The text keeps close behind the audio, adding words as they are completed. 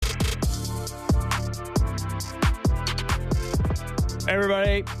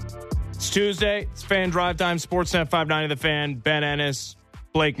everybody. It's Tuesday. It's Fan Drive Time. Sportsnet 590 The Fan. Ben Ennis,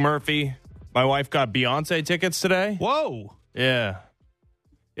 Blake Murphy. My wife got Beyonce tickets today. Whoa. Yeah.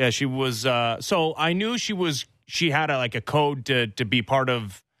 Yeah, she was. So I knew she had a code to be part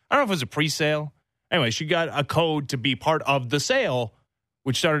of. I don't know if it was a pre-sale. Anyway, she got a code to be part of the sale,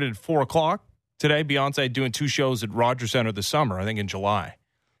 which started at 4 o'clock today. Beyonce doing 2 shows at Rodgers Center this summer, I think in July.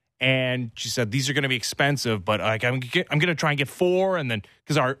 And she said, these are going to be expensive, but I'm going to try and get 4. And then,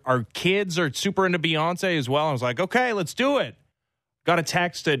 because our kids are super into Beyonce as well. I was like, okay, let's do it. Got a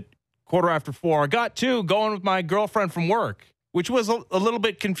text at 4:15. I got 2 going with my girlfriend from work, which was a little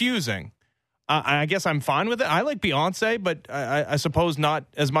bit confusing. I guess I'm fine with it. I like Beyonce, but I suppose not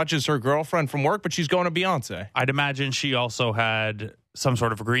as much as her girlfriend from work, but she's going to Beyonce. I'd imagine she also had some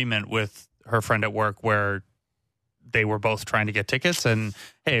sort of agreement with her friend at work where they were both trying to get tickets. And,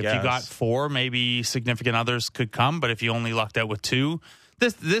 hey, if you got 4, maybe significant others could come. But if you only lucked out with 2,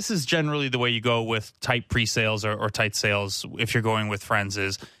 this is generally the way you go with tight pre-sales or tight sales if you're going with friends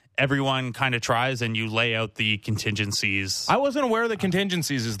is everyone kind of tries and you lay out the contingencies. I wasn't aware of the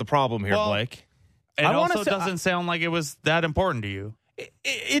contingencies is the problem here, Blake. It also doesn't sound like it was that important to you.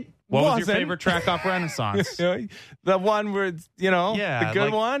 What was your favorite track off Renaissance? The one where, the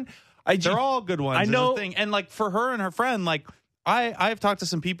good one? They're all good ones. I know. Thing. And for her and her friend, I've talked to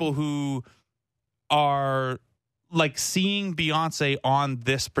some people who are seeing Beyonce on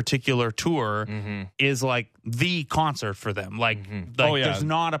this particular tour is the concert for them. There's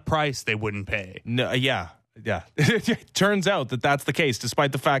not a price they wouldn't pay. No, yeah. It turns out that's the case,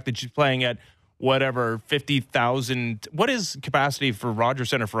 despite the fact that she's playing at whatever 50,000. What is capacity for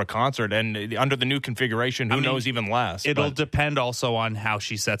Rodgers Center for a concert? And under the new configuration, who knows, even less. It'll depend also on how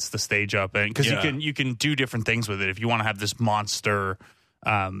she sets the stage up, and because you can do different things with it. If you want to have this monster,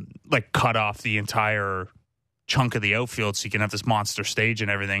 cut off the entire chunk of the outfield, so you can have this monster stage and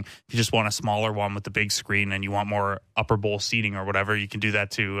everything. If you just want a smaller one with the big screen and you want more upper bowl seating or whatever, you can do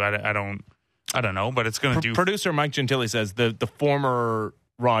that too. I don't know, but it's going to do. Producer Mike Gentili says the former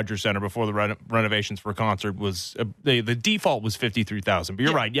Rodgers Center before the renovations for a concert was the default was 53,000. But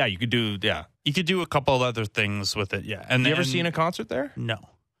you're right. Yeah, you could do you could do a couple of other things with it. Yeah, and you ever seen a concert there? No,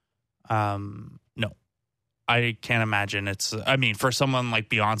 no. I can't imagine it's. I mean, for someone like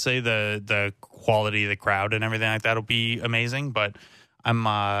Beyonce, the quality of the crowd and everything like that will be amazing. But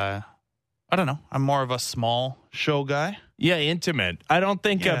I don't know. I'm more of a small show guy. Yeah, intimate. I don't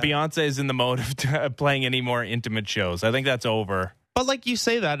think Beyonce is in the mode of playing any more intimate shows. I think that's over. But you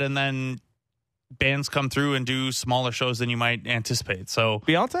say that, and then bands come through and do smaller shows than you might anticipate. So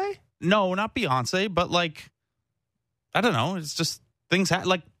Beyonce? No, not Beyonce, but I don't know. It's just things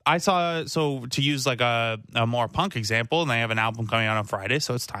I saw. So to use a more punk example, and they have an album coming out on Friday,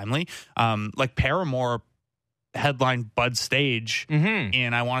 so it's timely. Paramore headlined Bud Stage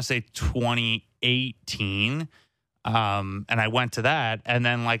in I want to say 2018, and I went to that, and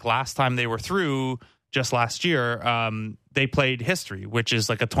then last time they were through. Just last year, they played History, which is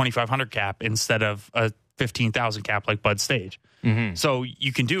a 2,500 cap instead of a 15,000 cap like Bud Stage. So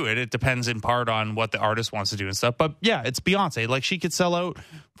you can do it. It depends in part on what the artist wants to do and stuff. But yeah, it's Beyonce. She could sell out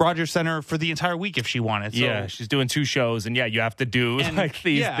Rodgers Center for the entire week if she wanted. So, yeah, she's doing 2 shows, and you have to do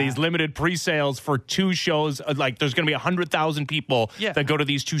these limited pre-sales for 2 shows. There's going to be 100,000 people that go to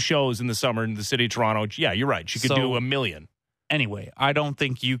these 2 shows in the summer in the city of Toronto. Yeah, you're right. She could do 1 million. Anyway, I don't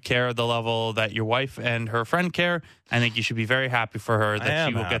think you care the level that your wife and her friend care. I think you should be very happy for her that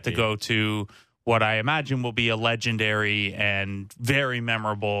she will get to go to what I imagine will be a legendary and very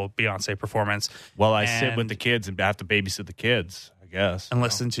memorable Beyonce performance. Well, I sit with the kids and have to babysit the kids, I guess. And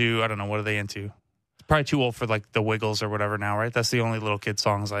listen to, I don't know, what are they into? It's probably too old for the Wiggles or whatever now, right? That's the only little kid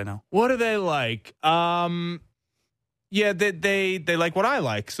songs I know. What do they like? Yeah, they like what I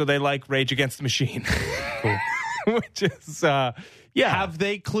like. So they like Rage Against the Machine. Cool. Which is, Have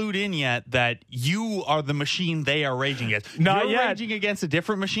they clued in yet that you are the machine they are raging against? Not You're yet. Raging against a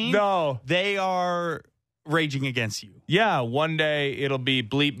different machine? No. They are raging against you. Yeah, one day it'll be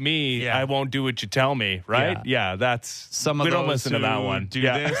bleep me. Yeah. I won't do what you tell me, right? Yeah, that's some of we those don't listen to that one. Do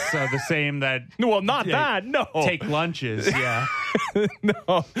this are the same that well, not that. No, take lunches. Yeah,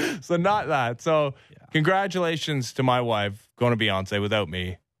 no. So not that. So congratulations to my wife going to Beyonce without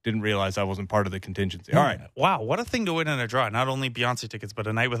me. Didn't realize I wasn't part of the contingency. All right. Wow, what a thing to win in a draw. Not only Beyonce tickets, but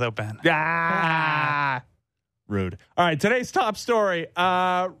a night without Ben. Rude. All right, today's top story.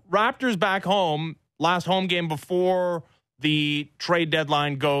 Raptors back home. Last home game before the trade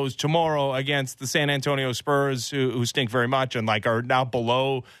deadline goes tomorrow against the San Antonio Spurs, who stink very much and are now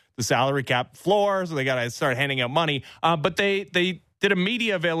below the salary cap floor, so they got to start handing out money. But they did a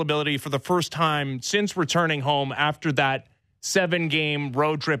media availability for the first time since returning home after that 7-game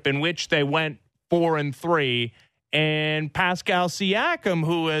road trip in which they went 4-3. And Pascal Siakam,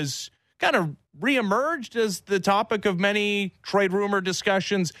 who has kind of reemerged as the topic of many trade rumor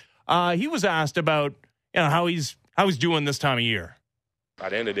discussions, he was asked about how he's doing this time of year. At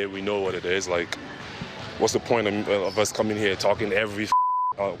the end of the day, we know what it is. Like, what's the point of us coming here talking every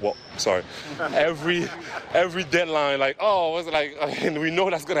every deadline? Like, what's it like? And we know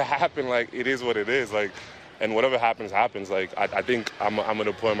that's gonna happen. Like, it is what it is. Like, and whatever happens. Like, I think I'm at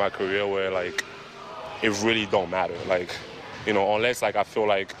a point in my career where like it really don't matter. Like, unless like I feel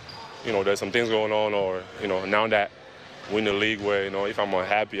like there's some things going on, or now that we're in the league where if I'm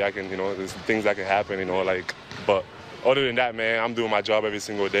unhappy, I can there's things that can happen. But other than that, man, I'm doing my job every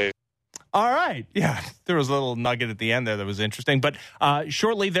single day. All right. Yeah, there was a little nugget at the end there that was interesting. But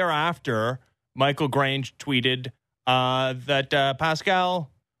shortly thereafter, Michael Grange tweeted that Pascal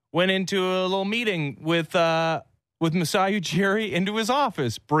went into a little meeting with Masai Ujiri into his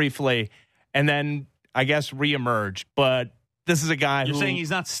office briefly, and then I guess reemerged. But this is a guy You're saying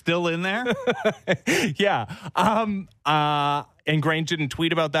he's not still in there? Yeah. And Grange didn't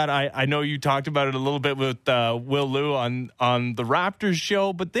tweet about that. I know you talked about it a little bit with Will Liu on the Raptors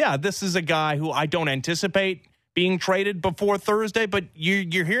show. But, yeah, this is a guy who I don't anticipate being traded before Thursday. But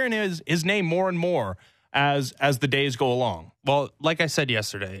you're hearing his name more and more as the days go along. Well, like I said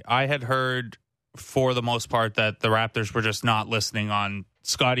yesterday, I had heard for the most part that the Raptors were just not listening on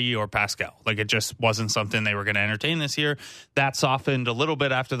Scotty or Pascal. Like, it just wasn't something they were going to entertain this year. That softened a little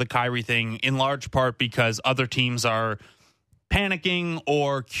bit after the Kyrie thing, in large part because other teams are panicking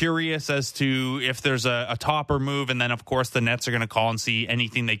or curious as to if there's a topper move. And then, of course, the Nets are going to call and see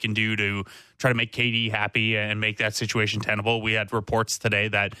anything they can do to try to make KD happy and make that situation tenable. We had reports today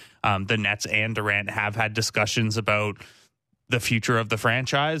that the Nets and Durant have had discussions about the future of the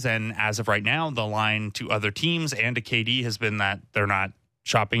franchise. And as of right now, the line to other teams and to KD has been that they're not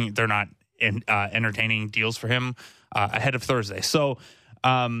shopping, they're not entertaining deals for him ahead of Thursday. So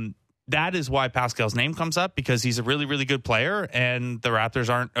that is why Pascal's name comes up, because he's a really, really good player, and the Raptors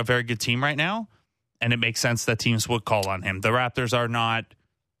aren't a very good team right now, and it makes sense that teams would call on him. The Raptors are not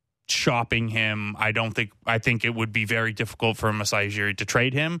shopping him. I think it would be very difficult for Masai Ujiri to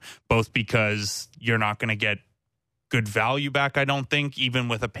trade him, both because you're not going to get good value back, I don't think, even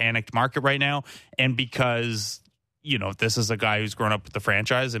with a panicked market right now, and because this is a guy who's grown up with the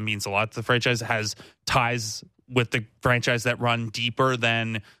franchise and means a lot to the franchise, has ties with the franchise that run deeper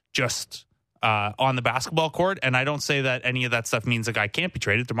than just on the basketball court. And I don't say that any of that stuff means a guy can't be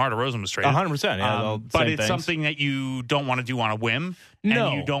traded. DeMar DeRozan was traded. 100%. Yeah, but it's something that you don't want to do on a whim. No.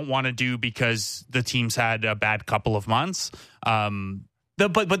 And you don't want to do because the team's had a bad couple of months.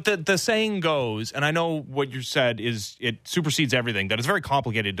 But the saying goes, and I know what you said is it supersedes everything, that it's very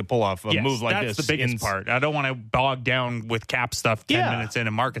complicated to pull off a move like this. That's the biggest part. I don't want to bog down with cap stuff 10 minutes in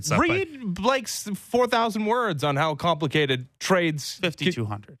and market stuff. Read Blake's 4,000 words on how complicated trades.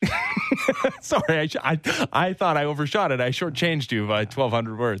 5,200. Sorry, I thought I overshot it. I shortchanged you by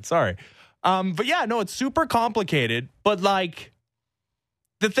 1,200 words. Sorry. But yeah, no, it's super complicated. But like,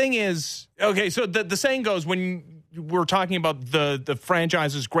 the thing is, okay, so the saying goes, when we're talking about the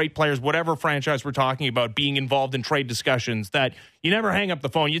franchises, great players, whatever franchise we're talking about, being involved in trade discussions, that you never hang up the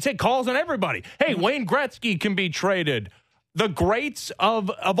phone. You take calls on everybody. Hey, Wayne Gretzky can be traded. The greats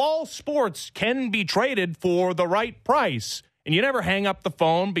of all sports can be traded for the right price. And you never hang up the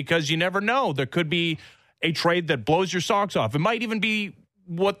phone, because you never know. There could be a trade that blows your socks off. It might even be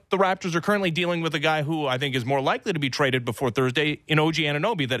what the Raptors are currently dealing with, a guy who I think is more likely to be traded before Thursday in OG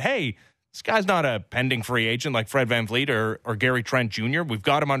Anunoby, that, hey, this guy's not a pending free agent like Fred VanVleet or Gary Trent Jr. We've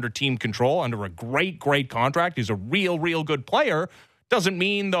got him under team control, under a great contract. He's a real good player. Doesn't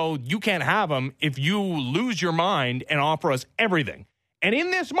mean, though, you can't have him if you lose your mind and offer us everything. And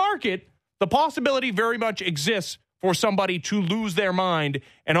in this market, the possibility very much exists for somebody to lose their mind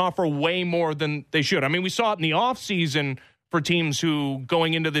and offer way more than they should. I mean, we saw it in the offseason for teams who,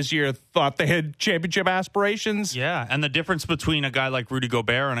 going into this year, thought they had championship aspirations. Yeah, and the difference between a guy like Rudy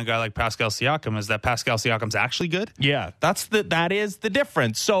Gobert and a guy like Pascal Siakam is that Pascal Siakam's actually good. Yeah, that is the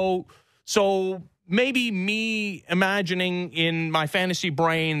difference. So maybe me imagining in my fantasy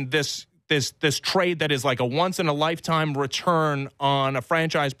brain this trade that is like a once in a lifetime return on a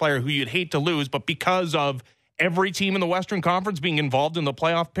franchise player who you'd hate to lose, but because of every team in the Western Conference being involved in the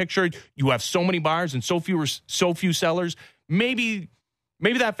playoff picture, you have so many buyers and so few sellers. Maybe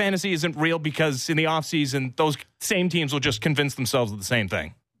that fantasy isn't real, because in the offseason, those same teams will just convince themselves of the same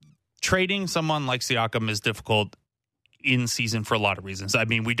thing. Trading someone like Siakam is difficult in season for a lot of reasons. I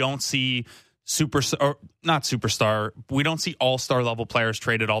mean, we don't see not superstar. We don't see all-star level players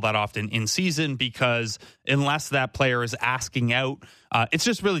traded all that often in season because unless that player is asking out, it's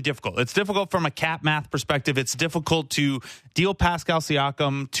just really difficult. It's difficult from a cap math perspective. It's difficult to deal Pascal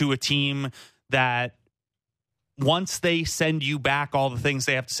Siakam to a team that once they send you back all the things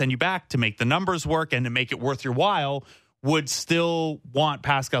they have to send you back to make the numbers work and to make it worth your while, would still want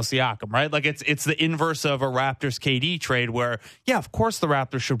Pascal Siakam, right? Like it's the inverse of a Raptors KD trade where, yeah, of course the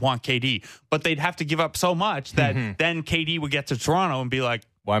Raptors should want KD, but they'd have to give up so much that then KD would get to Toronto and be like,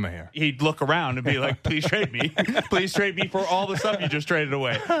 why am I here? He'd look around and be like, please trade me. Please trade me for all the stuff you just traded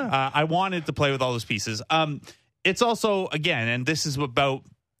away. I wanted to play with all those pieces. It's also, again, and this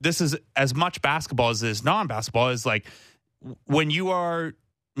is as much basketball as it is non-basketball, is like when you are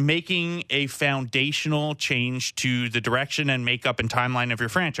making a foundational change to the direction and makeup and timeline of your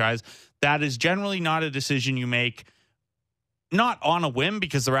franchise, that is generally not a decision you make not on a whim,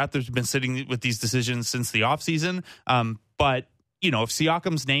 because the Raptors have been sitting with these decisions since the offseason. But, if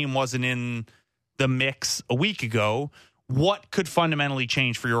Siakam's name wasn't in the mix a week ago, what could fundamentally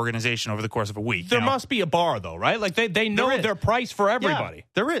change for your organization over the course of a week? There must be a bar, though, right? Like they know their price for everybody. Yeah,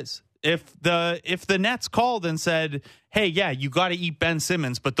 there is. If the Nets called and said, hey, yeah, you got to eat Ben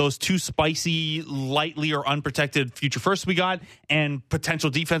Simmons, but those two spicy, lightly or unprotected future firsts we got, and potential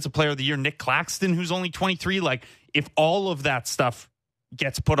defensive player of the year, Nick Claxton, who's only 23, like if all of that stuff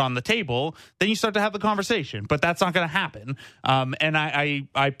gets put on the table, then you start to have the conversation. But that's not going to happen. And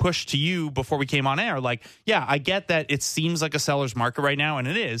I pushed to you before we came on air, like, yeah, I get that it seems like a seller's market right now, and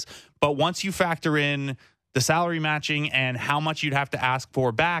it is. But once you factor in the salary matching and how much you'd have to ask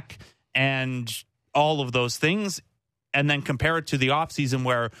for back and all of those things, and then compare it to the offseason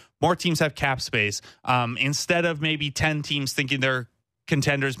where more teams have cap space. Instead of maybe 10 teams thinking they're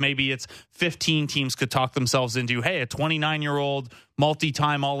contenders, maybe it's 15 teams could talk themselves into, hey, a 29-year-old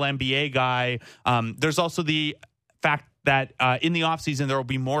multi-time All-NBA guy. There's also the fact that in the offseason, there will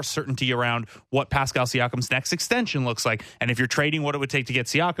be more certainty around what Pascal Siakam's next extension looks like. And if you're trading what it would take to get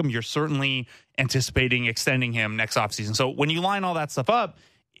Siakam, you're certainly anticipating extending him next offseason. So when you line all that stuff up,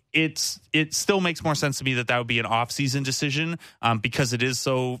 it still makes more sense to me that would be an off-season decision because it is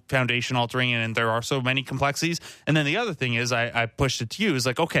so foundation altering and there are so many complexities. And then the other thing is, I pushed it to you, is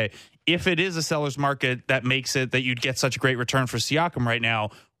like, okay, if it is a seller's market that makes it that you'd get such a great return for Siakam right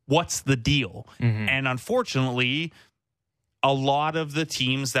now, what's the deal? And unfortunately, a lot of the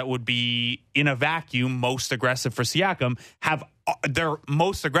teams that would be in a vacuum most aggressive for Siakam they're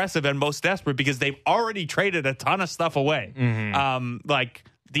most aggressive and most desperate because they've already traded a ton of stuff away.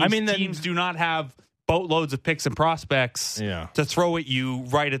 These teams do not have boatloads of picks and prospects to throw at you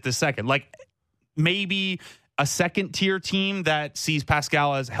right at this second. Like maybe a second tier team that sees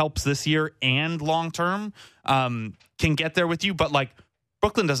Pascal as helps this year and long term can get there with you. But like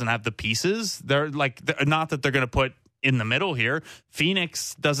Brooklyn doesn't have the pieces. They're not that they're going to put in the middle here.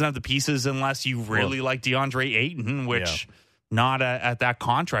 Phoenix doesn't have the pieces unless you really like DeAndre Ayton, which not at that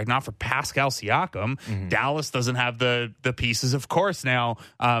contract, not for Pascal Siakam. Dallas doesn't have the pieces, of course. Now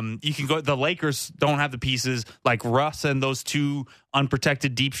you can go. The Lakers don't have the pieces. Like Russ and those two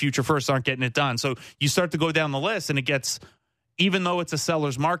unprotected deep future firsts aren't getting it done. So you start to go down the list, and it gets, even though it's a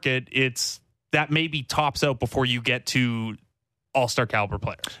seller's market, it's that maybe tops out before you get to all-star caliber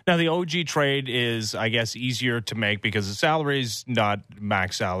players. Now, the OG trade is, I guess, easier to make because the salary is not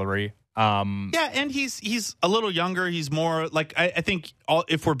max salary. And he's a little younger. He's more like, I think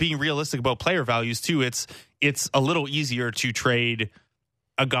if we're being realistic about player values too, it's a little easier to trade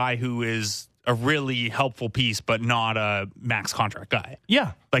a guy who is a really helpful piece, but not a max contract guy.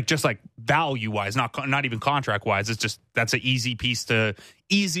 Yeah. Like just like value wise, not even contract wise. It's just, that's an easier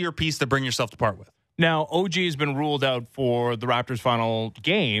piece to bring yourself to part with. Now, OG has been ruled out for the Raptors' final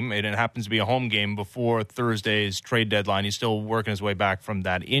game, and it happens to be a home game before Thursday's trade deadline. He's still working his way back from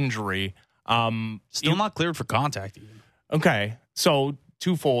that injury. Still not cleared for contact even. Okay, so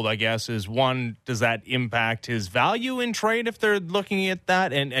twofold, I guess, is one, does that impact his value in trade if they're looking at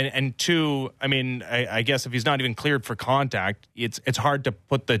that? And two, I mean, I guess if he's not even cleared for contact, it's hard to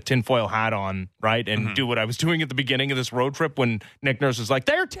put the tinfoil hat on, right, and do what I was doing at the beginning of this road trip when Nick Nurse was like,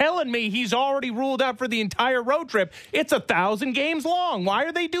 they're telling me he's already ruled out for the entire road trip. It's 1,000 games long. Why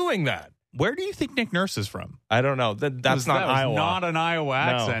are they doing that? Where do you think Nick Nurse is from? I don't know. That's not Iowa. Not an Iowa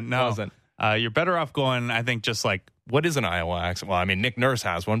accent. No, it wasn't. You're better off going, I think, just like, what is an Iowa accent? Well, I mean, Nick Nurse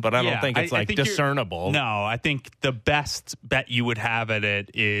has one, but I don't think it's discernible. No, I think the best bet you would have at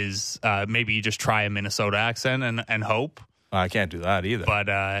it is maybe you just try a Minnesota accent and hope. I can't do that either.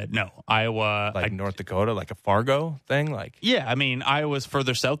 But no, Iowa. Like North Dakota, like a Fargo thing? Like, yeah, I mean, Iowa's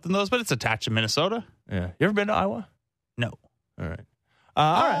further south than those, but it's attached to Minnesota. Yeah. You ever been to Iowa? No. All right.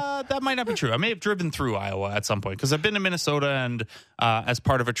 All right. That might not be true. I may have driven through Iowa at some point because I've been to Minnesota and as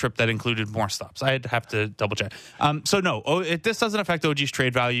part of a trip that included more stops. I'd have to double check. So no, this doesn't affect OG's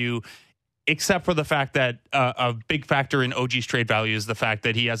trade value, except for the fact that a big factor in OG's trade value is the fact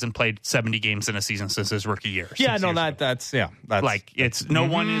that he hasn't played 70 games in a season since his rookie year. Yeah, no, that's like it's no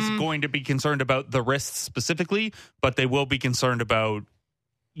one is going to be concerned about the wrists specifically, but they will be concerned about,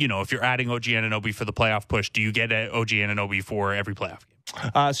 if you're adding OG Anunoby for the playoff push, do you get OG Anunoby for every playoff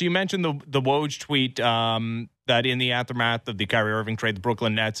game? So you mentioned the Woj tweet that in the aftermath of the Kyrie Irving trade, the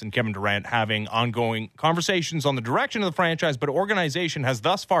Brooklyn Nets and Kevin Durant having ongoing conversations on the direction of the franchise, but organization has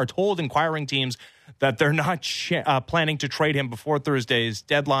thus far told inquiring teams that they're not planning to trade him before Thursday's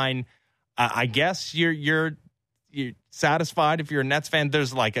deadline. I guess you're satisfied if you're a Nets fan.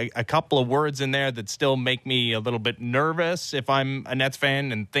 There's like a couple of words in there that still make me a little bit nervous if I'm a Nets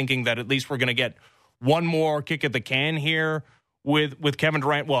fan and thinking that at least we're going to get one more kick at the can here with Kevin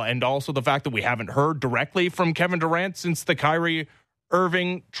Durant. Well, and also the fact that we haven't heard directly from Kevin Durant since the Kyrie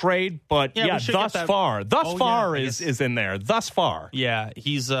Irving trade. But thus far is in there. Thus far. Yeah,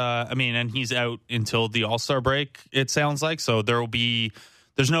 he's and he's out until the All-Star break, it sounds like. So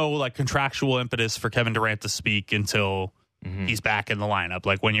there's no like contractual impetus for Kevin Durant to speak until he's back in the lineup.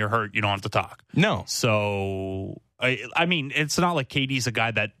 Like when you're hurt, you don't have to talk. No. So I mean, it's not like KD's a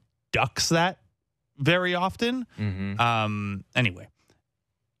guy that ducks that very often. Anyway,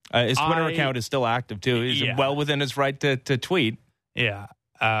 his Twitter account is still active too. He's well within his right to tweet. Yeah,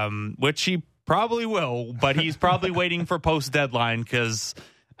 which he probably will, but he's probably waiting for post deadline because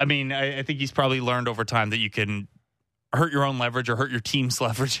I think he's probably learned over time that you can hurt your own leverage or hurt your team's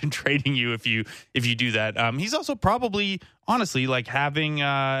leverage in trading you if you do that. He's also probably honestly like having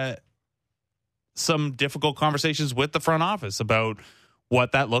some difficult conversations with the front office about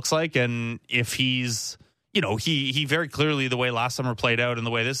what that looks like, and if he's, he very clearly, the way last summer played out and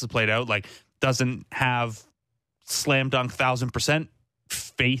the way this has played out, like doesn't have slam dunk 1,000%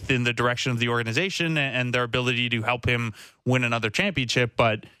 faith in the direction of the organization and their ability to help him win another championship.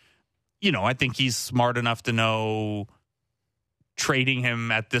 But, I think he's smart enough to know trading him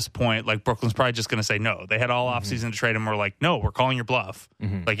at this point, like Brooklyn's probably just going to say no. They had all offseason to trade him. We're like, no, we're calling your bluff.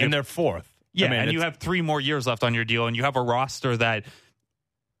 Like, and they're fourth. Yeah, and you have 3 more years left on your deal, and you have a roster that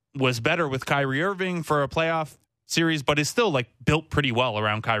was better with Kyrie Irving for a playoff series, but is still like built pretty well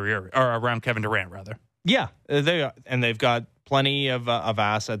around Kyrie Irving, or around Kevin Durant rather. Yeah, they've got plenty of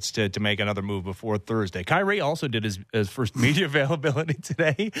assets to make another move before Thursday. Kyrie also did his first media availability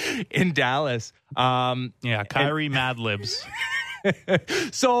today in Dallas. Kyrie Mad Libs.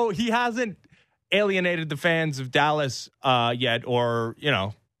 So he hasn't alienated the fans of Dallas yet, or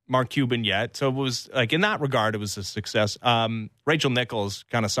Mark Cuban yet. So it was like, in that regard, it was a success. Rachel Nichols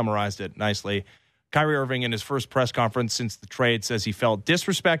kind of summarized it nicely. Kyrie Irving, in his first press conference since the trade, says he felt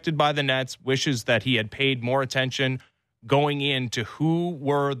disrespected by the Nets, wishes that he had paid more attention going into who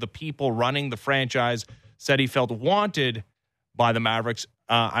were the people running the franchise, said he felt wanted by the Mavericks.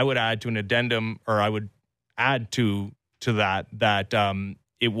 I would add to an addendum, or I would add to that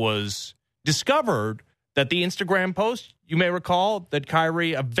it was discovered that the Instagram post, you may recall, that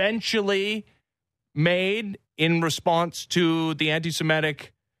Kyrie eventually made in response to the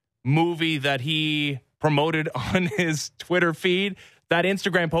anti-Semitic movie that he promoted on his Twitter feed, that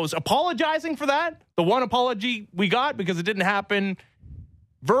Instagram post apologizing for that, the one apology we got because it didn't happen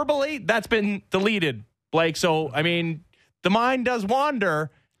verbally, that's been deleted, Blake. So, the mind does wander.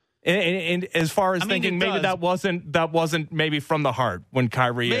 And as far as thinking maybe that wasn't maybe from the heart when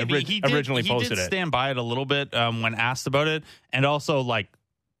Kyrie originally posted it. He did stand by it a little bit when asked about it, and also like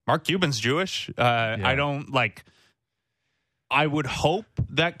Mark Cuban's Jewish. I would hope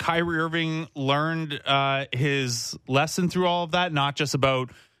that Kyrie Irving learned his lesson through all of that, not just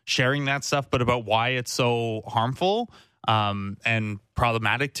about sharing that stuff, but about why it's so harmful and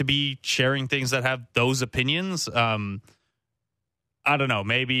problematic to be sharing things that have those opinions. I don't know.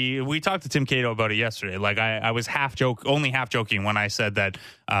 Maybe we talked to Tim Cato about it yesterday. Like I was only half joking when I said that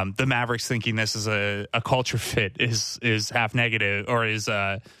the Mavericks thinking this is a culture fit is half negative, or is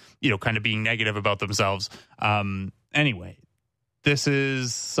kind of being negative about themselves. Anyway, this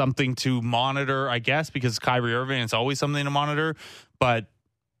is something to monitor, I guess, because Kyrie Irving, it's always something to monitor. But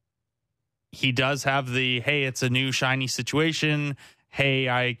he does have hey, it's a new shiny situation. Hey,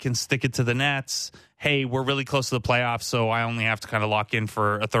 I can stick it to the Nets. Hey, we're really close to the playoffs, so I only have to kind of lock in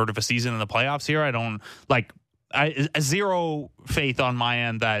for a third of a season in the playoffs here. I don't zero faith on my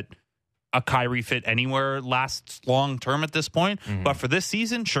end that a Kyrie fit anywhere lasts long term at this point. But for this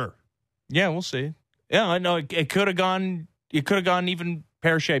season, sure. Yeah, we'll see. Yeah, I know it could have gone. It could have gone even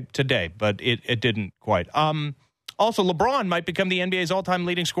pear-shaped today, but it didn't quite. Also, LeBron might become the NBA's all-time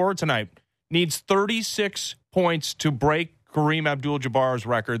leading scorer tonight. Needs 36 points to break Kareem Abdul-Jabbar's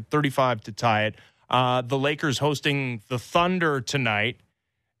record, 35 to tie it. The Lakers hosting the Thunder tonight,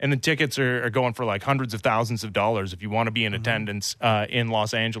 and the tickets are going for like hundreds of thousands of dollars if you want to be in attendance in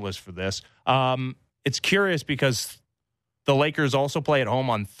Los Angeles for this. It's curious because the Lakers also play at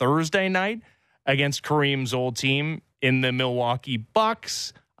home on Thursday night against Kareem's old team in the Milwaukee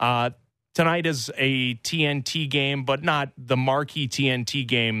Bucks. Tonight is a TNT game, but not the marquee TNT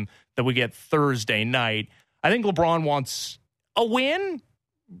game that we get Thursday night. I think LeBron wants a win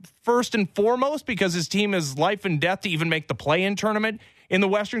first and foremost because his team is life and death to even make the play-in tournament in the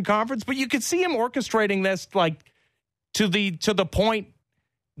Western Conference. But you could see him orchestrating this like to the point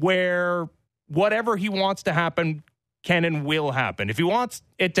where whatever he wants to happen can and will happen. If he wants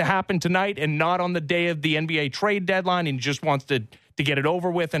it to happen tonight and not on the day of the NBA trade deadline and just wants to get it over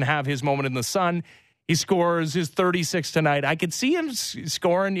with and have his moment in the sun, he scores his 36 tonight. I could see him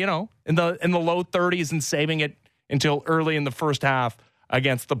scoring, in the low 30s and saving it until early in the first half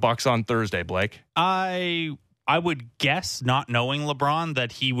against the Bucks on Thursday, Blake. I would guess, not knowing LeBron,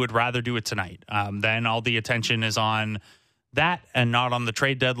 that he would rather do it tonight. Then all the attention is on that and not on the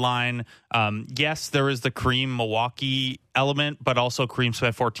trade deadline. Yes, there is the Kareem Milwaukee element, but also Kareem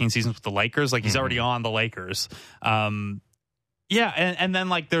spent 14 seasons with the Lakers. Like, he's already on the Lakers. Yeah, and then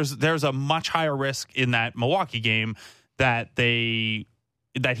like there's a much higher risk in that Milwaukee game that he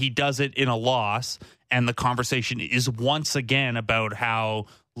does it in a loss, and the conversation is once again about how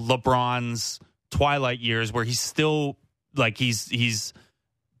LeBron's twilight years, where he's still like he's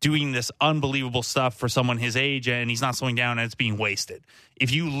doing this unbelievable stuff for someone his age, and he's not slowing down, and it's being wasted.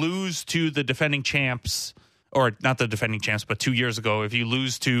 If you lose to the defending champs, or not the defending champs, but 2 years ago, if you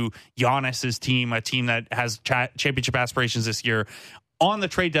lose to Giannis's team, a team that has championship aspirations this year, on the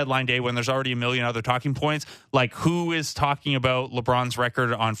trade deadline day when there's already a million other talking points, like who is talking about LeBron's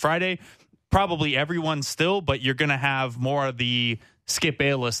record on Friday? Probably everyone still, but you're going to have more of the Skip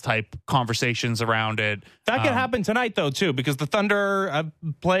Bayless type conversations around it. That could happen tonight, though, too, because the Thunder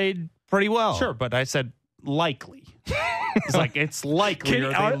played pretty well. Sure, but I said likely. It's like it's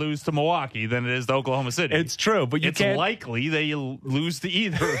likelier they lose to Milwaukee than it is to Oklahoma City. It's true, but it's likely they lose to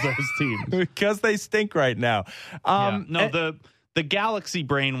either of those teams because they stink right now. The Galaxy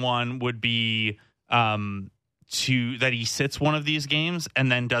Brain one would be that he sits one of these games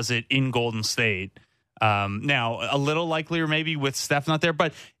and then does it in Golden State. Now a little likelier maybe with Steph not there,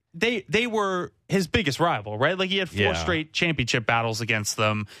 but they were his biggest rival, right? Like he had four straight championship battles against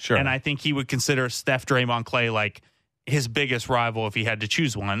them. Sure. And I think he would consider Steph, Draymond, Clay like his biggest rival if he had to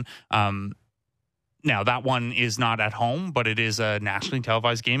choose one. Now that one is not at home, but it is a nationally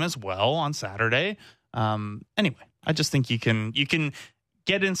televised game as well on Saturday. Anyway, I just think you can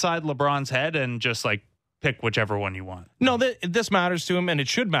get inside LeBron's head and just like pick whichever one you want. No, this matters to him, and it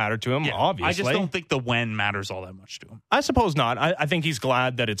should matter to him, obviously. I just don't think the when matters all that much to him. I suppose not. I think he's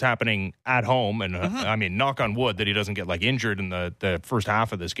glad that it's happening at home, and I mean, knock on wood that he doesn't get like injured in the first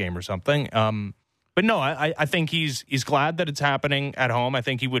half of this game or something. But no, I think he's glad that it's happening at home. I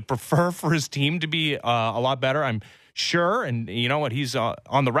think he would prefer for his team to be a lot better, I'm sure. And you know what? He's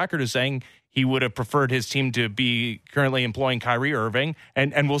on the record as saying he would have preferred his team to be currently employing Kyrie Irving.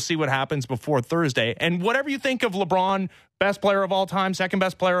 And we'll see what happens before Thursday. And whatever you think of LeBron, best player of all time, second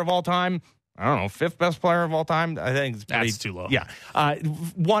best player of all time, I don't know, fifth best player of all time, I think it's that's too low. Yeah.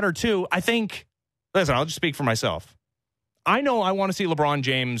 One or two, I think, listen, I'll just speak for myself. I know I want to see LeBron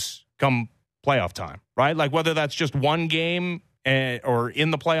James come playoff time, right? Like whether that's just one game or in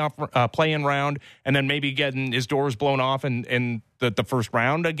the playoff play-in round and then maybe getting his doors blown off in the first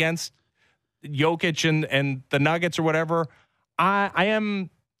round against Jokic and the Nuggets or whatever. I am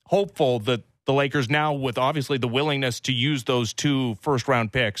hopeful that the Lakers now, with obviously the willingness to use those 2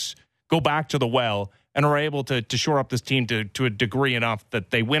 first-round picks, go back to the well and are able to shore up this team to a degree enough that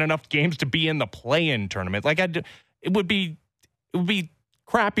they win enough games to be in the play-in tournament. Like it would be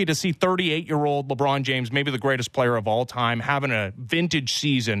crappy to see 38-year-old LeBron James, maybe the greatest player of all time, having a vintage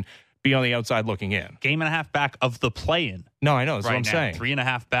season, be on the outside looking in. Game and a half back of the play-in. No, I know. That's right what I'm saying.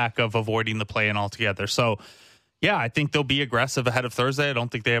 3.5 back of avoiding the play-in altogether. So, yeah, I think they'll be aggressive ahead of Thursday. I don't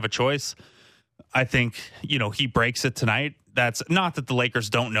think they have a choice. I think, he breaks it tonight. That's not that the Lakers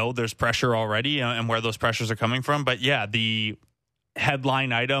don't know there's pressure already and where those pressures are coming from. But, yeah, the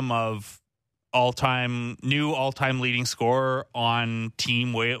headline item of all-time leading scorer on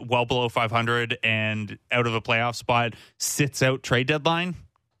team well below 500 and out of a playoff spot sits out trade deadline.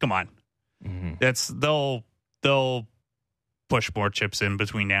 Come on. Mm-hmm. They'll push more chips in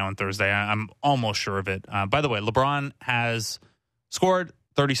between now and Thursday. I'm almost sure of it. By the way, LeBron has scored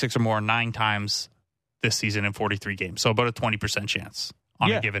 36 or more 9 times this season in 43 games. So about a 20% chance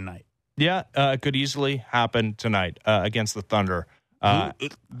on a given night. Yeah, it could easily happen tonight against the Thunder.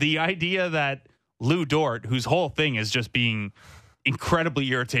 The idea that Lou Dort, whose whole thing is just being incredibly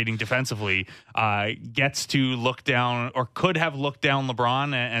irritating defensively, gets to look down or could have looked down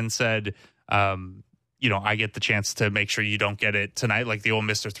LeBron and said, I get the chance to make sure you don't get it tonight, like the old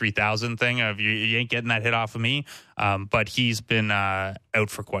Mr. 3000 thing of you ain't getting that hit off of me. But he's been out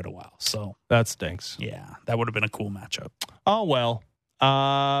for quite a while. So that stinks. Yeah, that would have been a cool matchup. Oh, well,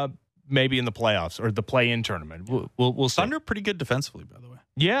 maybe in the playoffs or the play-in tournament. We'll see. Thunder pretty good defensively, by the way.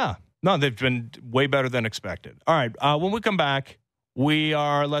 Yeah. No, they've been way better than expected. All right. When we come back, we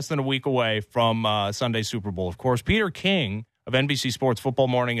are less than a week away from Sunday's Super Bowl. Of course, Peter King of NBC Sports Football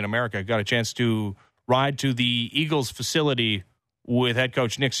Morning in America got a chance to ride to the Eagles facility with head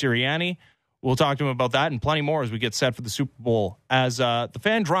coach Nick Sirianni. We'll talk to him about that and plenty more as we get set for the Super Bowl as the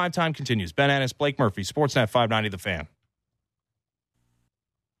Fan Drive Time continues. Ben Ennis, Blake Murphy, Sportsnet 590 The Fan.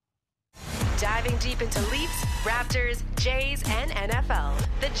 Diving deep into Leafs, Raptors, Jays, and NFL.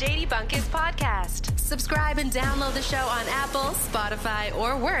 The JD Bunkis Podcast. Subscribe and download the show on Apple, Spotify,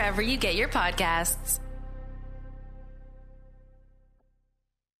 or wherever you get your podcasts.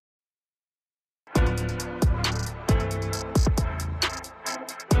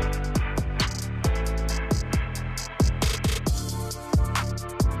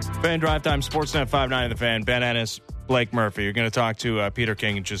 Fan Drive Time, Sportsnet 590 The Fan. Ben Ennis, Blake Murphy. You're going to talk to Peter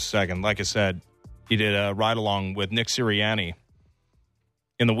King in just a second. Like I said, he did a ride-along with Nick Sirianni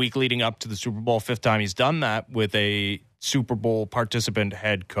in the week leading up to the Super Bowl. Fifth time he's done that with a Super Bowl participant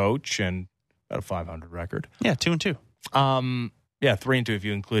head coach and about a 500 record. Yeah, 2-2. 3-2 if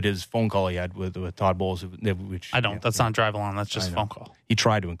you include his phone call he had with Todd Bowles. Which I don't. That's not drive along. That's just a phone call. He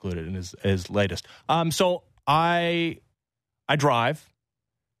tried to include it in his latest. So I drive.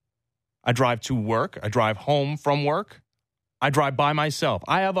 I drive to work. I drive home from work. I drive by myself.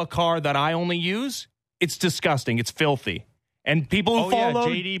 I have a car that I only use. It's disgusting. It's filthy. And people who follow...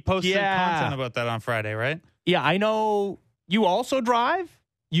 JD posted content about that on Friday, right? Yeah, I know. You also drive?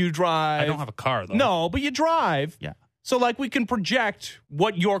 You drive... I don't have a car, though. No, but you drive. Yeah. So, we can project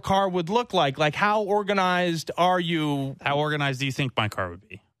what your car would look like. How organized are you? How organized do you think my car would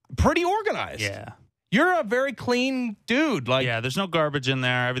be? Pretty organized. Yeah. You're a very clean dude. Yeah, there's no garbage in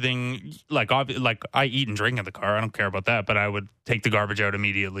there. Everything, I eat and drink in the car. I don't care about that, but I would take the garbage out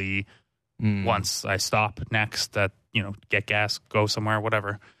immediately once I stop next get gas, go somewhere,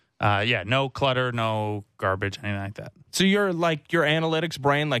 whatever. No clutter, no garbage, anything like that. So you're your analytics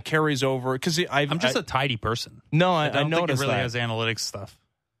brain carries over because I'm just a tidy person. No, I don't noticed think it really that. has analytics stuff.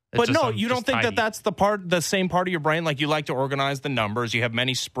 But you don't think that that's the same part of your brain? You like to organize the numbers. You have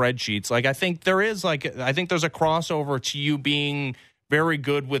many spreadsheets. I think there is I think there's a crossover to you being very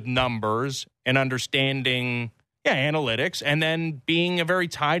good with numbers and understanding analytics, and then being a very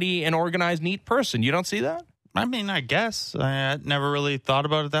tidy and organized, neat person. You don't see that? I mean, I guess I never really thought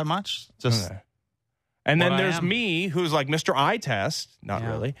about it that much. Just. Okay. And then there's me, who's Mr. Eye Test. Not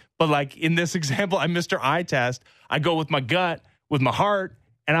really. But in this example, I'm Mr. Eye Test. I go with my gut, with my heart,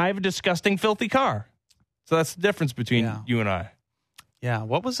 and I have a disgusting, filthy car. So that's the difference between you and I. Yeah.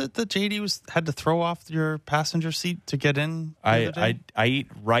 What was it that JD had to throw off your passenger seat to get in? I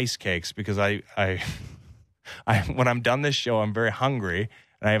eat rice cakes because I when I'm done this show, I'm very hungry.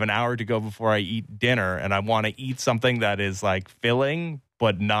 And I have an hour to go before I eat dinner. And I want to eat something that is filling,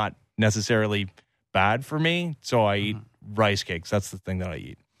 but not necessarily bad for me. So I eat rice cakes. That's the thing that I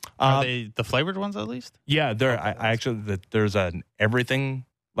eat. Are they the flavored ones at least? Yeah, there's an everything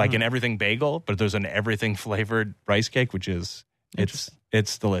an everything bagel, but there's an everything flavored rice cake, which is it's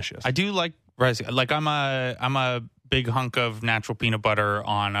delicious. I do like rice. I'm a big hunk of natural peanut butter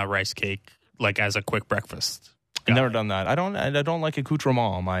on a rice cake, as a quick breakfast. I've never done that. I don't like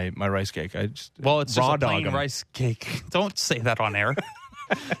accoutrement on my rice cake. It's just a plain rice cake. Don't say that on air.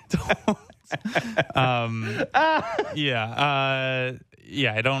 I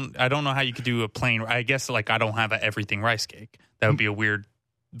don't know how you could do a plain. I guess I don't have a everything rice cake. That would be a weird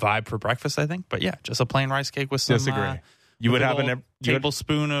vibe for breakfast, I think. But just a plain rice cake with some. Disagree. You would have a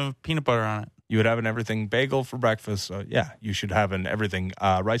tablespoon of peanut butter on it. You would have an everything bagel for breakfast. So you should have an everything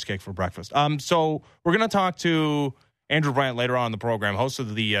rice cake for breakfast. So we're going to talk to Andrew Brandt later on in the program, host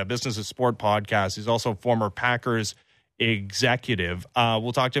of the Business of Sport podcast. He's also former Packers executive.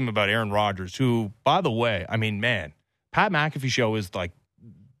 We'll talk to him about Aaron Rodgers, who, by the way, Pat McAfee show is the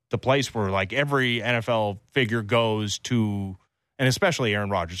place where every NFL figure goes to, and especially Aaron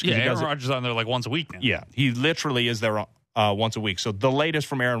Rodgers. Yeah, Aaron Rodgers is on there once a week now. Yeah, he literally is there once a week. So the latest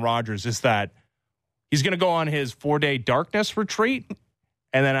from Aaron Rodgers is that he's going to go on his 4-day darkness retreat,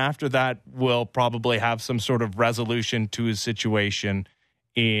 And then after that, we'll probably have some sort of resolution to his situation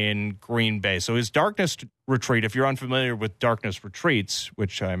in Green Bay. So his darkness retreat, if you're unfamiliar with darkness retreats,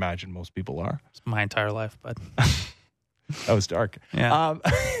 which I imagine most people are. It's my entire life, bud. That was dark. Yeah.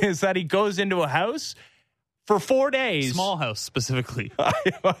 Is that he goes into a house for 4 days. Small house, specifically.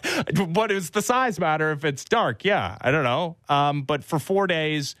 What does the size matter if it's dark? Yeah, I don't know. But for 4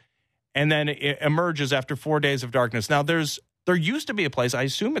 days, and then it emerges after 4 days of darkness. Now, there used to be a place, I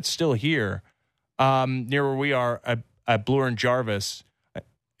assume it's still here, near where we are at Bloor and Jarvis.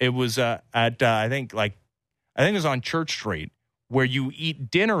 It was I think it was on Church Street, where you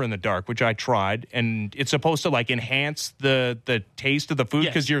eat dinner in the dark, which I tried, and it's supposed to like enhance the taste of the food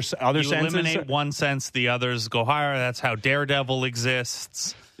because your other senses eliminate one sense, the others go higher. That's how Daredevil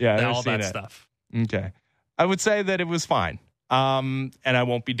exists. Yeah, all that stuff. Okay, I would say that it was fine, and I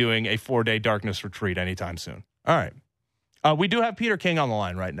won't be doing a 4-day darkness retreat anytime soon. All right, we do have Peter King on the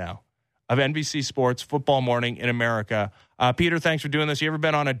line right now of NBC Sports Football Morning in America. Peter, thanks for doing this. You ever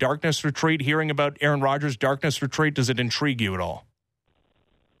been on a darkness retreat? Hearing about Aaron Rodgers' darkness retreat, does it intrigue you at all?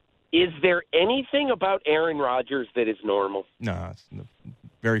 Is there anything about Aaron Rodgers that is normal? No, it's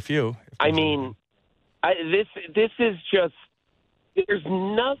very few. I mean, this is just, there's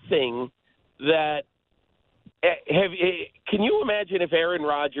nothing that, can you imagine if Aaron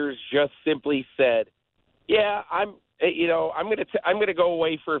Rodgers just simply said, yeah, I'm going to go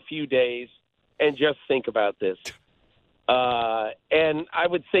away for a few days and just think about this. And I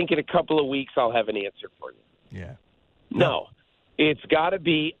would think in a couple of weeks I'll have an answer for you. Yeah. No, it's got to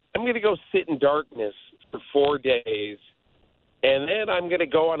be, I'm going to go sit in darkness for 4 days, and then I'm going to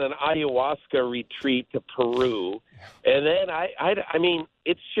go on an ayahuasca retreat to Peru. And then I mean,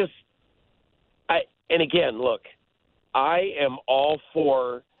 it's just, and again, look, I am all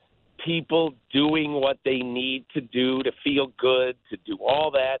for people doing what they need to do to feel good, to do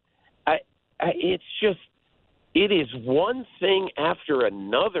all that. It's just, it is one thing after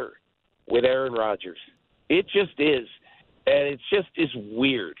another with Aaron Rodgers. It just is. And it just is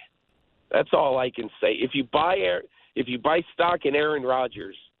weird. That's all I can say. If you buy stock in Aaron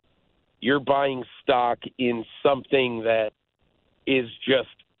Rodgers, you're buying stock in something that is just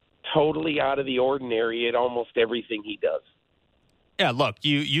totally out of the ordinary at almost everything he does. Yeah, look,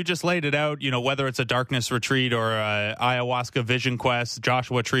 you just laid it out, whether it's a darkness retreat or a ayahuasca vision quest,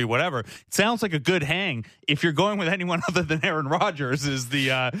 Joshua Tree, whatever. It sounds like a good hang. If you're going with anyone other than Aaron Rodgers is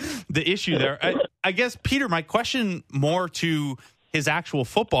the issue there. I guess, Peter, my question more to his actual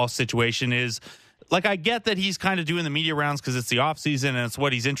football situation is, like, I get that he's kind of doing the media rounds because it's the offseason and it's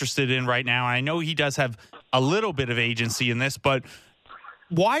what he's interested in right now. And I know he does have a little bit of agency in this, but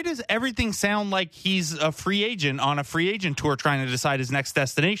why does everything sound like he's a free agent on a free agent tour trying to decide his next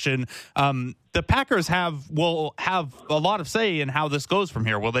destination? The Packers will have a lot of say in how this goes from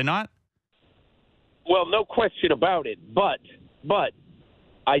here, will they not? Well, no question about it. But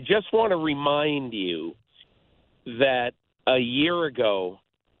I just want to remind you that a year ago,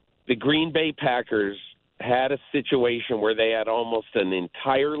 the Green Bay Packers had a situation where they had almost an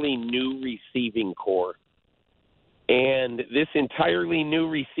entirely new receiving corps. And this entirely new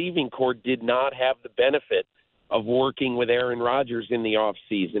receiving corps did not have the benefit of working with Aaron Rodgers in the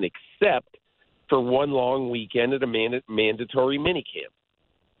offseason, except for one long weekend at a mandatory minicamp.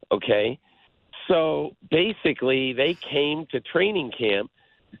 Okay? So basically, they came to training camp,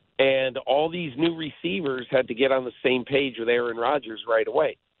 and all these new receivers had to get on the same page with Aaron Rodgers right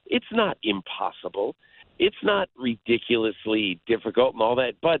away. It's not impossible. It's not ridiculously difficult and all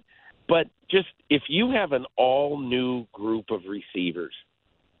that, but just if you have an all-new group of receivers,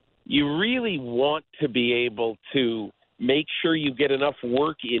 you really want to be able to make sure you get enough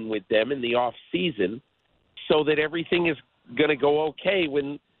work in with them in the off-season so that everything is going to go okay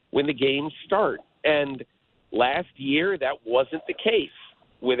when the games start. And last year, that wasn't the case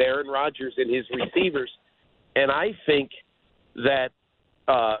with Aaron Rodgers and his receivers. And I think that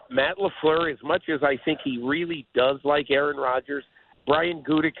Matt LaFleur, as much as I think he really does like Aaron Rodgers, Brian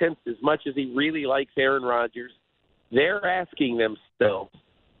Gutekunst, as much as he really likes Aaron Rodgers, they're asking themselves,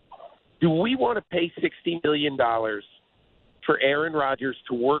 do we want to pay $60 million for Aaron Rodgers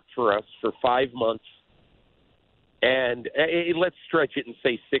to work for us for 5 months? And let's stretch it and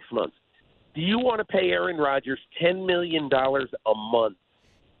say 6 months. Do you want to pay Aaron Rodgers $10 million a month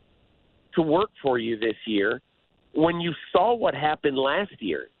to work for you this year when you saw what happened last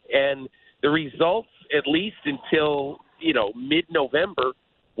year? And the results, at least until mid-November,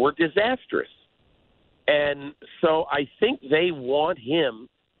 were disastrous. And so I think they want him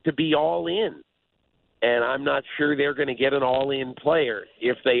to be all in. And I'm not sure they're going to get an all-in player.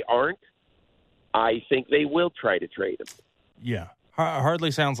 If they aren't, I think they will try to trade him. Yeah.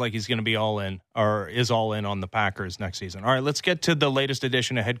 Hardly sounds like he's going to be all in or is all in on the Packers next season. All right, let's get to the latest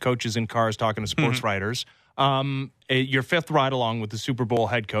edition of Head Coaches in Cars, talking to sports writers. Your fifth ride along with the Super Bowl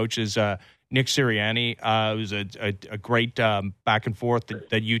head coach is Nick Sirianni. It was a great back and forth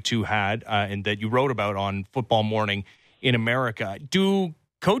that you two had and that you wrote about on Football Morning in America. Do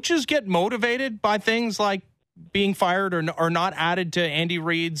coaches get motivated by things like being fired or not added to Andy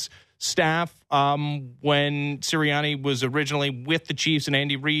Reid's staff when Sirianni was originally with the Chiefs and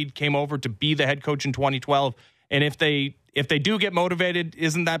Andy Reid came over to be the head coach in 2012? And if they do get motivated,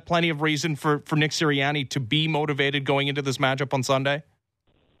 isn't that plenty of reason for Nick Sirianni to be motivated going into this matchup on Sunday?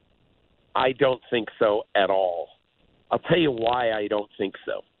 I don't think so at all. I'll tell you why I don't think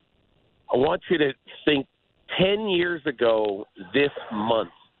so. I want you to think 10 years ago this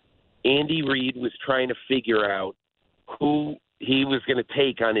month, Andy Reid was trying to figure out who he was going to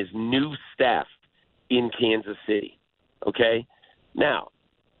take on his new staff in Kansas City. Okay? Now,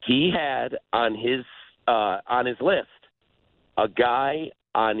 he had on his list a guy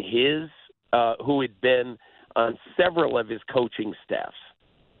on his who had been on several of his coaching staffs.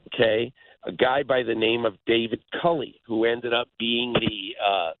 Okay? A guy by the name of David Culley, who ended up being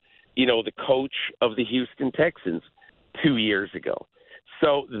the coach of the Houston Texans 2 years ago.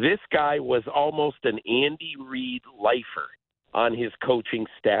 So this guy was almost an Andy Reid lifer on his coaching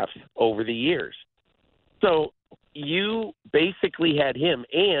staff over the years. So you basically had him,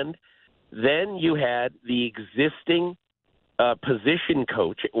 and then you had the existing position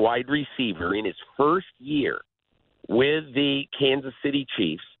coach, wide receiver, in his first year with the Kansas City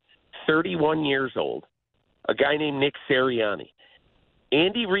Chiefs, 31 years old, a guy named Nick Sirianni.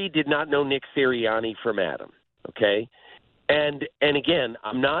 Andy Reid did not know Nick Sirianni from Adam, okay? And again,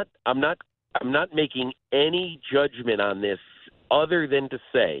 I'm not making any judgment on this other than to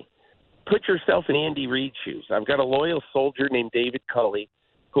say, put yourself in Andy Reid's shoes. I've got a loyal soldier named David Culley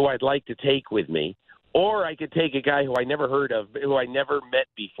who I'd like to take with me, or I could take a guy who I never heard of, who I never met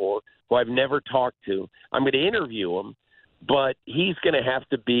before, who I've never talked to. I'm going to interview him, but he's going to have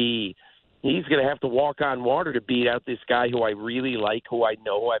to walk on water to beat out this guy who I really like, who I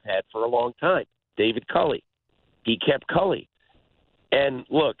know I've had for a long time, David Culley. He kept Culley. And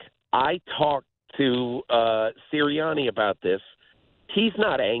look, I talked to Sirianni about this. He's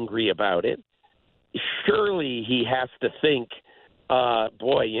not angry about it. Surely he has to think,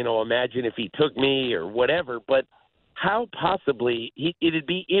 imagine if he took me or whatever. But how possibly it'd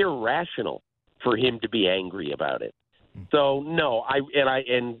be irrational for him to be angry about it. So no,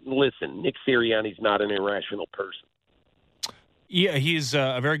 listen, Nick Sirianni's not an irrational person. Yeah, he's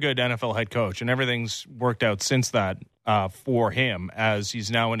a very good NFL head coach, and everything's worked out since that for him, as he's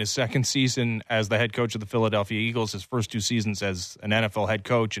now in his second season as the head coach of the Philadelphia Eagles, his first two seasons as an NFL head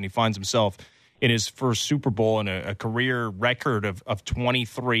coach, and he finds himself in his first Super Bowl and a career record of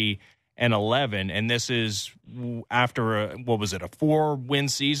 23-11. And this is after a 4-win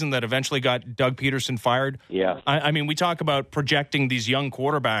season that eventually got Doug Peterson fired. Yeah. I mean, we talk about projecting these young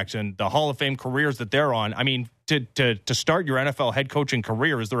quarterbacks and the Hall of Fame careers that they're on. I mean, to start your NFL head coaching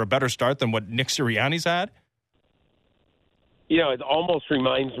career, is there a better start than what Nick Sirianni's had? It almost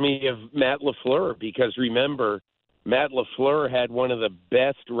reminds me of Matt LaFleur, because remember, Matt LaFleur had one of the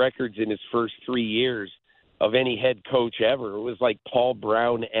best records in his first 3 years of any head coach ever. It was like Paul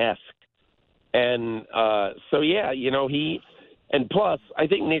Brown-esque. And plus, I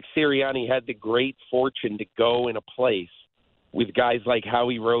think Nick Sirianni had the great fortune to go in a place with guys like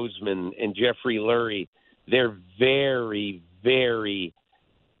Howie Roseman and Jeffrey Lurie. They're very, very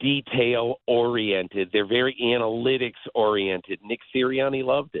detail-oriented. They're very analytics-oriented. Nick Sirianni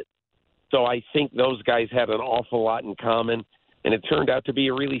loved it. So I think those guys had an awful lot in common, and it turned out to be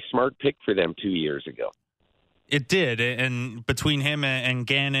a really smart pick for them 2 years ago. It did, and between him and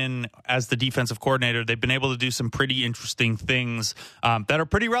Gannon as the defensive coordinator, they've been able to do some pretty interesting things that are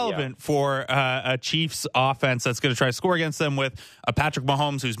pretty relevant for a Chiefs offense that's going to try to score against them, with a Patrick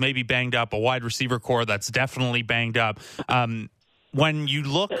Mahomes who's maybe banged up, a wide receiver core that's definitely banged up. When you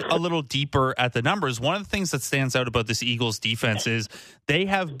look a little deeper at the numbers, one of the things that stands out about this Eagles defense is they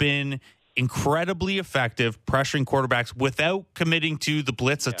have been incredibly effective pressuring quarterbacks without committing to the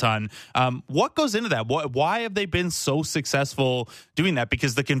blitz a ton. What goes into that? Why have they been so successful doing that?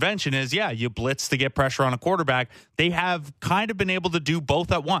 Because the convention is, you blitz to get pressure on a quarterback. They have kind of been able to do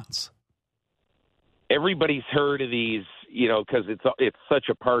both at once. Everybody's heard of these, because it's such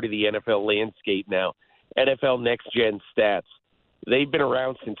a part of the NFL landscape now. NFL Next Gen Stats. They've been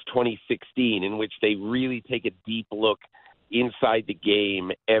around since 2016, in which they really take a deep look inside the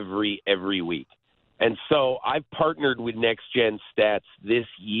game every week. And so I've partnered with Next Gen Stats this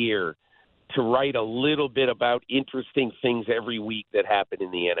year to write a little bit about interesting things every week that happen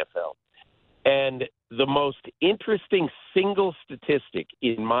in the NFL. And the most interesting single statistic,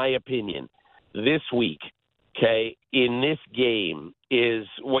 in my opinion, this week, okay, in this game is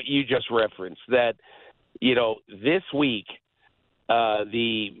what you just referenced, that, this week,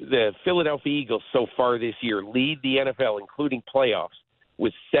 the Philadelphia Eagles so far this year lead the NFL, including playoffs,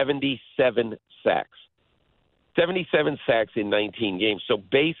 with 77 sacks. 77 sacks in 19 games. So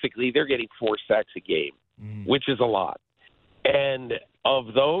basically, they're getting 4 sacks a game, which is a lot. And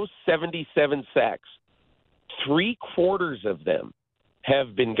of those 77 sacks, 3/4 of them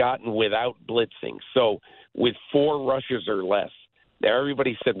have been gotten without blitzing. So with 4 rushes or less. Now,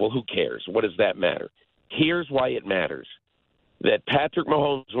 everybody said, well, who cares? What does that matter? Here's why it matters. That Patrick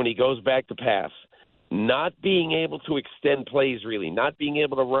Mahomes, when he goes back to pass, not being able to extend plays really, not being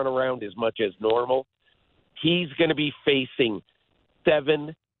able to run around as much as normal, he's going to be facing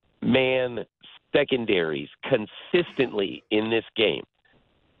 7-man secondaries consistently in this game.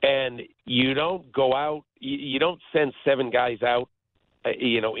 And you don't go out, you don't send 7 guys out,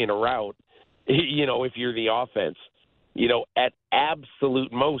 in a route, if you're the offense. At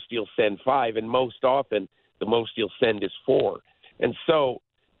absolute most, you'll send 5, and most often, the most you'll send is 4. And so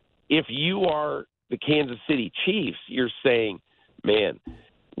if you are the Kansas City Chiefs, you're saying, man,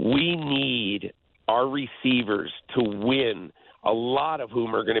 we need our receivers to win, a lot of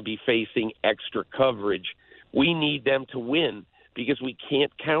whom are going to be facing extra coverage. We need them to win because we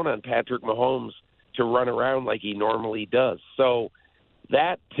can't count on Patrick Mahomes to run around like he normally does. So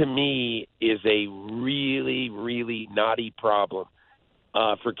that, to me, is a really, really knotty problem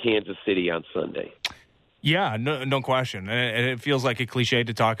for Kansas City on Sunday. Yeah, no question. And it feels like a cliche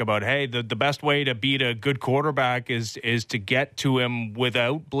to talk about, hey, the best way to beat a good quarterback is to get to him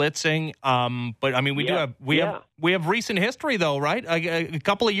without blitzing. But I mean, we have recent history though, right? A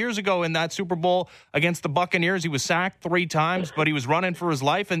couple of years ago in that Super Bowl against the Buccaneers, he was sacked 3 times, but he was running for his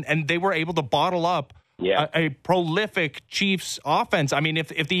life, and they were able to bottle up a prolific Chiefs offense. I mean, if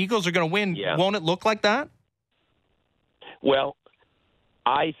the Eagles are going to win, won't it look like that? Well,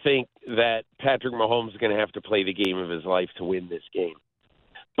 I think that Patrick Mahomes is going to have to play the game of his life to win this game.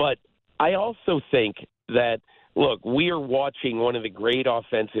 But I also think that, look, we are watching one of the great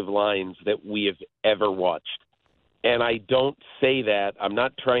offensive lines that we have ever watched. And I don't say that. I'm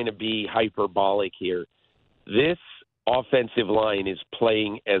not trying to be hyperbolic here. This offensive line is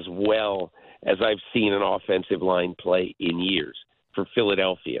playing as well as I've seen an offensive line play in years for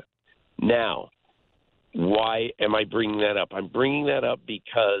Philadelphia. Now, why am I bringing that up? I'm bringing that up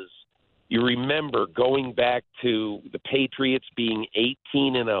because you remember going back to the Patriots being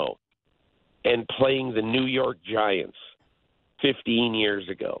 18-0 and playing the New York Giants 15 years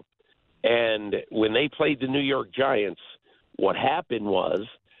ago. And when they played the New York Giants, what happened was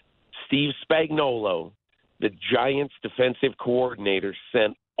Steve Spagnuolo, the Giants defensive coordinator,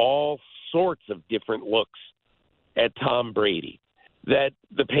 sent all sorts of different looks at Tom Brady that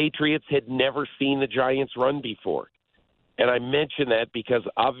the Patriots had never seen the Giants run before. And I mention that because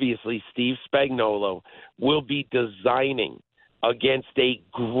obviously Steve Spagnuolo will be designing against a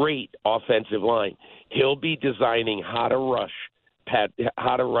great offensive line. He'll be designing how to rush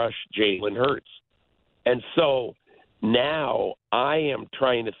Jalen Hurts. And so now I am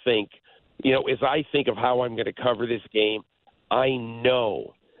trying to think, as I think of how I'm going to cover this game, I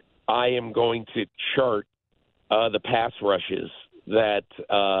know I am going to chart the pass rushes that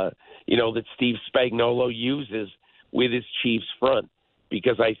that Steve Spagnuolo uses with his Chiefs front,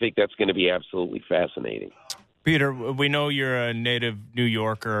 because I think that's going to be absolutely fascinating. Peter, we know you're a native New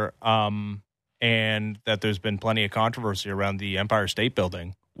Yorker, and that there's been plenty of controversy around the Empire State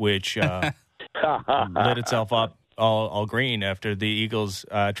Building, which lit itself up all green after the Eagles'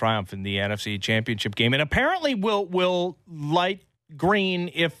 triumph in the NFC Championship game, and apparently will light green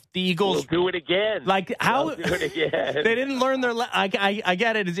if the Eagles do it again. Like how do it again. They didn't learn their. I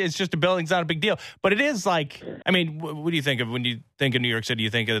get it. It's just a building. It's not a big deal. But it is like. I mean, what do you think of when you think of New York City? You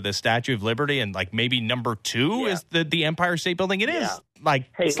think of the Statue of Liberty, and like maybe number 2 is the Empire State Building. It is like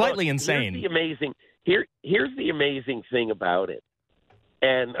slightly insane. Here's the amazing thing about it,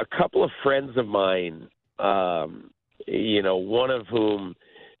 and a couple of friends of mine, one of whom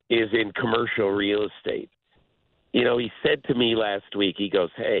is in commercial real estate. He said to me last week, he goes,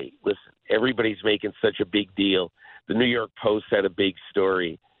 hey, listen, everybody's making such a big deal. The New York Post had a big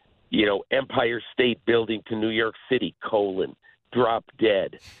story, Empire State Building to New York City, drop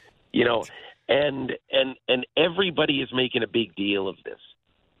dead, and everybody is making a big deal of this.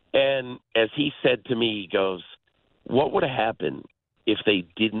 And as he said to me, he goes, what would have happened if they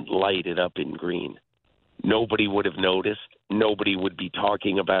didn't light it up in green? nobody would have noticed. Nobody would be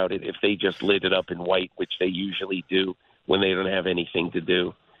talking about it if they just lit it up in white, which they usually do when they don't have anything to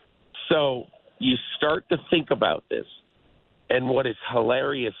do. So you start to think about this. And what is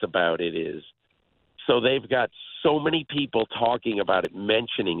hilarious about it is, so they've got so many people talking about it,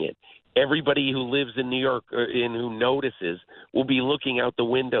 mentioning it. Everybody who lives in New York and who notices will be looking out the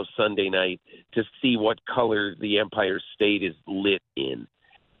window Sunday night to see what color the Empire State is lit in.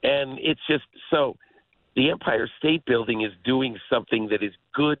 And it's just so the Empire State Building is doing something that is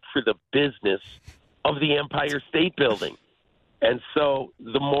good for the business of the Empire State Building. And so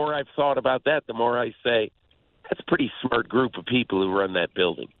the more I've thought about that, the more I say, that's a pretty smart group of people who run that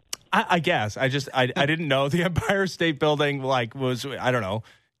building. I guess. I didn't know the Empire State Building, was, I don't know,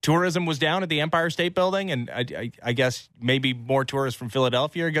 tourism was down at the Empire State Building, and I guess maybe more tourists from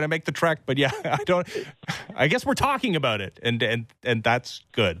Philadelphia are going to make the trek. But yeah, I guess we're talking about it, and that's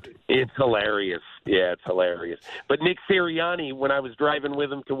good. It's hilarious. Yeah, it's hilarious. But Nick Sirianni, when I was driving with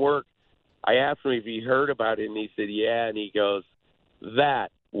him to work, I asked him if he heard about it, and he said, yeah, and he goes,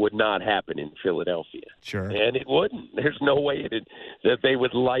 that would not happen in Philadelphia. Sure. And it wouldn't. There's no way that they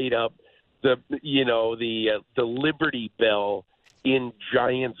would light up the Liberty Bell in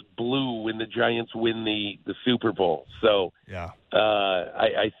Giants blue when the Giants win the Super Bowl. So yeah,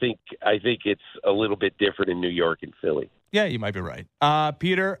 I think it's a little bit different in New York and Philly. Yeah, you might be right.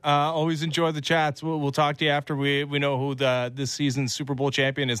 Peter, always enjoy the chats. We'll talk to you after we know who this season's Super Bowl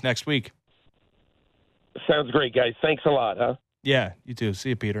champion is next week. Sounds great, guys. Thanks a lot, huh? Yeah, you too. See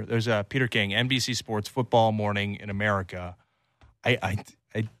you, Peter. There's Peter King, NBC Sports Football Morning in America. I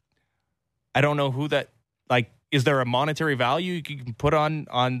don't know who that, is there a monetary value you can put on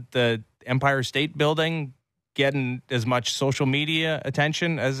the Empire State Building getting as much social media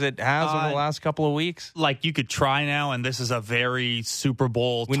attention as it has over the last couple of weeks? You could try now, and this is a very Super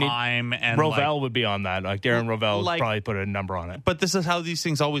Bowl time. And Rovell would be on that. Darren Rovell would probably put a number on it. But this is how these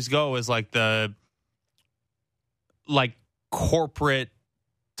things always go, is the corporate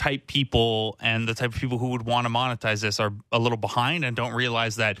type people and the type of people who would want to monetize this are a little behind and don't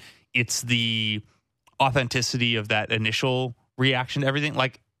realize that it's the authenticity of that initial reaction to everything.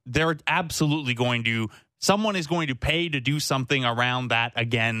 They're absolutely someone is going to pay to do something around that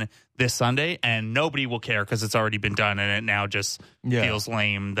again this Sunday, and nobody will care because it's already been done, and it now just feels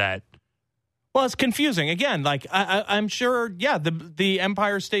lame that. Well, it's confusing. Again, I'm sure, the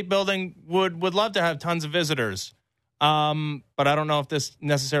Empire State Building would love to have tons of visitors. But I don't know if this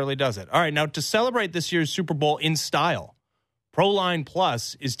necessarily does it. All right, now to celebrate this year's Super Bowl in style, Proline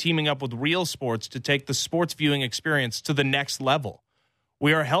Plus is teaming up with Real Sports to take the sports viewing experience to the next level.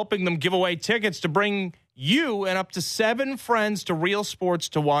 We are helping them give away tickets to bring you and up to 7 friends to Real Sports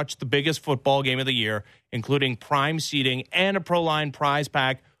to watch the biggest football game of the year, including prime seating and a Proline prize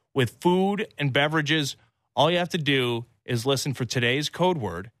pack with food and beverages. All you have to do is listen for today's code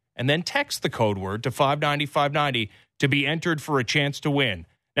word and then text the code word to 590-590 to be entered for a chance to win.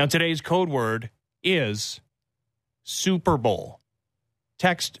 Now, today's code word is Super Bowl.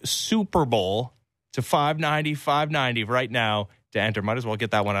 Text Super Bowl to 590-590 right now to enter. Might as well get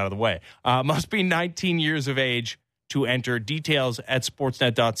that one out of the way. Must be 19 years of age to enter. Details at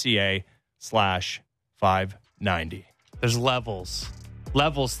sportsnet.ca/590. There's levels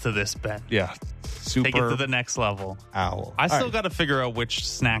to this, Ben. Yeah. Super Take it to the next level. Owl. I still got to figure out which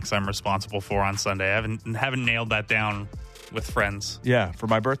snacks I'm responsible for on Sunday. I haven't nailed that down with friends. Yeah, for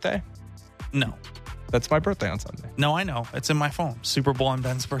my birthday? No. That's my birthday on Sunday. No, I know. It's in my phone. Super Bowl and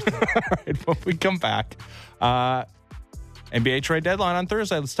Ben's birthday. All right, when we come back, NBA trade deadline on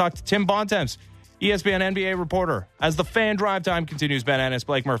Thursday. Let's talk to Tim Bontemps, ESPN NBA reporter. As the Fan Drive Time continues, Ben Ennis,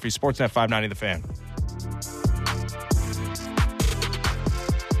 Blake Murphy, Sportsnet 590 The Fan.